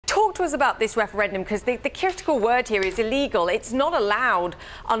talk to us about this referendum, because the critical word here is illegal. It's not allowed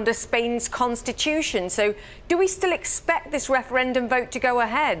under Spain's constitution. So do we still expect this referendum vote to go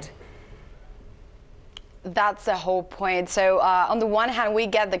ahead? That's the whole point. So on the one hand, we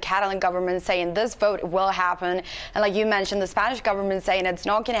get the Catalan government saying this vote will happen. And like you mentioned, the Spanish government saying it's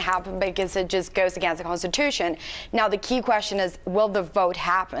not going to happen because it just goes against the constitution. Now, the key question is, will the vote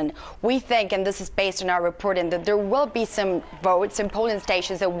happen? We think, and this is based on our reporting, that there will be some votes, some polling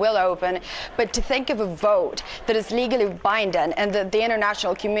stations that will open. But to think of a vote that is legally binding and that the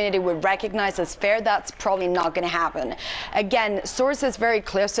international community would recognize as fair, that's probably not going to happen. Again, sources very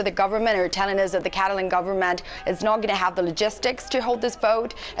close to the government are telling us that the Catalan government is not going to have the logistics to hold this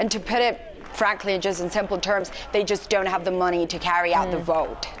vote, and to put it frankly, just in simple terms, they just don't have the money to carry out the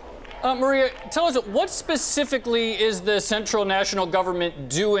vote. Maria, tell us, what specifically is the central national government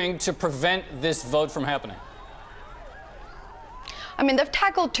doing to prevent this vote from happening? I mean, they've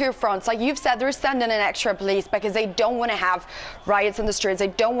tackled two fronts. Like you've said, they're sending in extra police because they don't want to have riots in the streets. They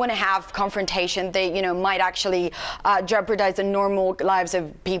don't want to have confrontation. They, might actually jeopardize the normal lives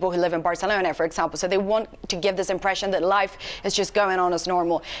of people who live in Barcelona, for example. So they want to give this impression that life is just going on as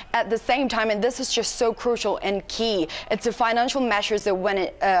normal. At the same time, and this is just so crucial and key, it's the financial measures that when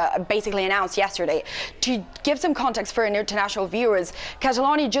it basically announced yesterday. To give some context for international viewers,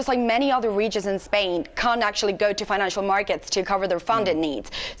 Catalonia, just like many other regions in Spain, can't actually go to financial markets to cover their funded needs.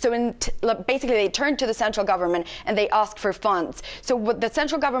 So basically they turn to the central government and they ask for funds. So what the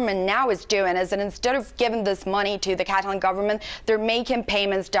central government now is doing is that instead of giving this money to the Catalan government, they're making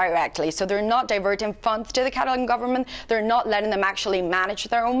payments directly. So they're not diverting funds to the Catalan government. They're not letting them actually manage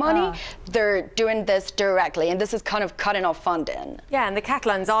their own money. They're doing this directly, and this is kind of cutting off funding. Yeah, and the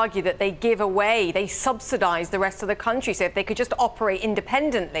Catalans argue that they give away, they subsidise the rest of the country. So if they could just operate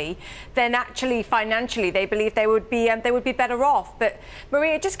independently, then actually financially they believe they would be better off. But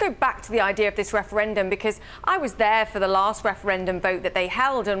Maria, just go back to the idea of this referendum, because I was there for the last referendum vote that they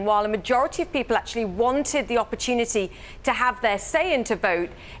held, and while a majority of people actually wanted the opportunity to have their say into vote,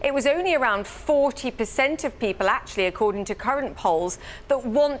 it was only around 40% of people actually, according to current polls, that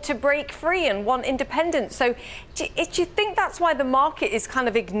want to break free and want independence. So do you think that's why the market is kind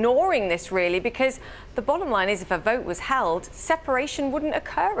of ignoring this, really? Because the bottom line is, if a vote was held, separation wouldn't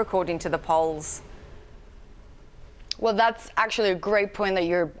occur according to the polls. Well, that's actually a great point that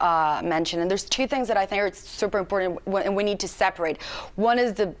you're mentioning. There's two things that I think are super important and we need to separate. One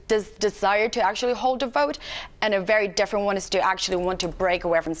is this desire to actually hold a vote, and a very different one is to actually want to break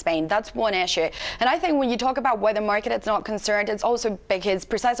away from Spain. That's one issue. And I think when you talk about why the market is not concerned, it's also because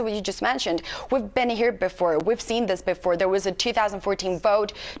precisely what you just mentioned. We've been here before. We've seen this before. There was a 2014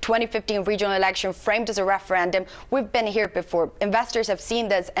 vote, 2015 regional election framed as a referendum. We've been here before. Investors have seen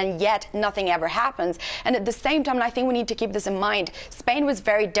this, and yet nothing ever happens. And at the same time, and I think we need to keep this in mind, Spain was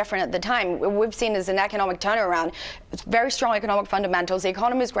very different at the time. We've seen as an economic turnaround, very strong economic fundamentals. The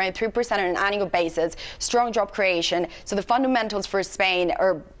economy is growing 3% on an annual basis, strong job creation. So the fundamentals for Spain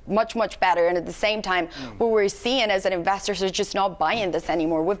are much, much better. And at the same time, what we're seeing is that investors are just not buying this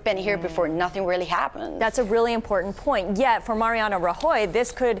anymore. We've been here before. Nothing really happens. That's a really important point. Yet for Mariano Rajoy,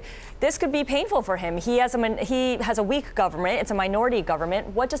 this could be painful for him. He has a weak government. It's a minority government.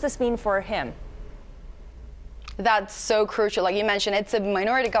 What does this mean for him? That's so crucial. Like you mentioned, it's a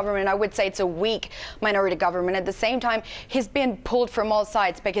minority government. I would say it's a weak minority government. At the same time, he's been pulled from all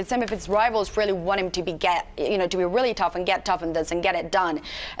sides because some of his rivals really want him to be really tough and get tough in this and get it done.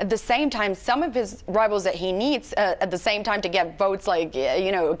 At the same time, some of his rivals that he needs at the same time to get votes, like,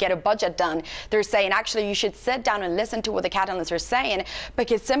 get a budget done, they're saying, actually, you should sit down and listen to what the Catalans are saying,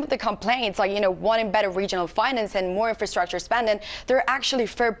 because some of the complaints, like, wanting better regional finance and more infrastructure spending, they're actually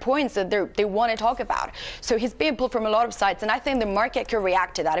fair points that they want to talk about. So he's being pulled from a lot of sides, and I think the market could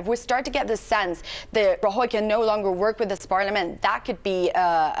react to that. If we start to get the sense that Rajoy can no longer work with this parliament, that could be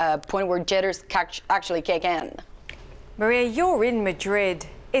a point where jitters actually kick in. Maria, you're in Madrid.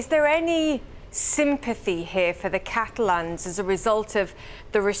 Is there any sympathy here for the Catalans as a result of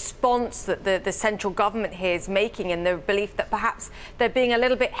the response that the central government here is making, and the belief that perhaps they're being a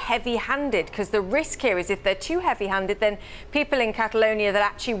little bit heavy-handed? Because the risk here is, if they're too heavy-handed, then people in Catalonia that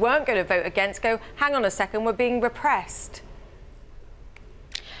actually weren't going to vote against go, hang on a second, we're being repressed.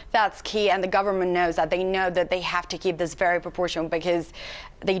 That's key, and the government knows that. They know that they have to keep this very proportional, because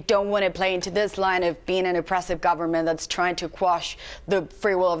they don't want to play into this line of being an oppressive government that's trying to quash the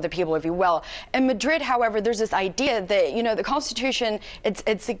free will of the people, if you will. In Madrid, however, there's this idea that, the Constitution,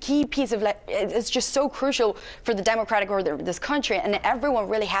 it's a key piece of, it's just so crucial for the democratic order of this country, and everyone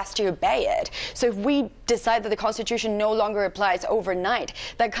really has to obey it. So if we decide that the Constitution no longer applies overnight,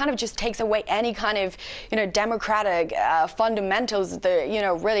 that kind of just takes away any kind of, democratic fundamentals that,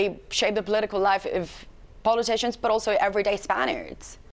 really really shape the political life of politicians, but also everyday Spaniards.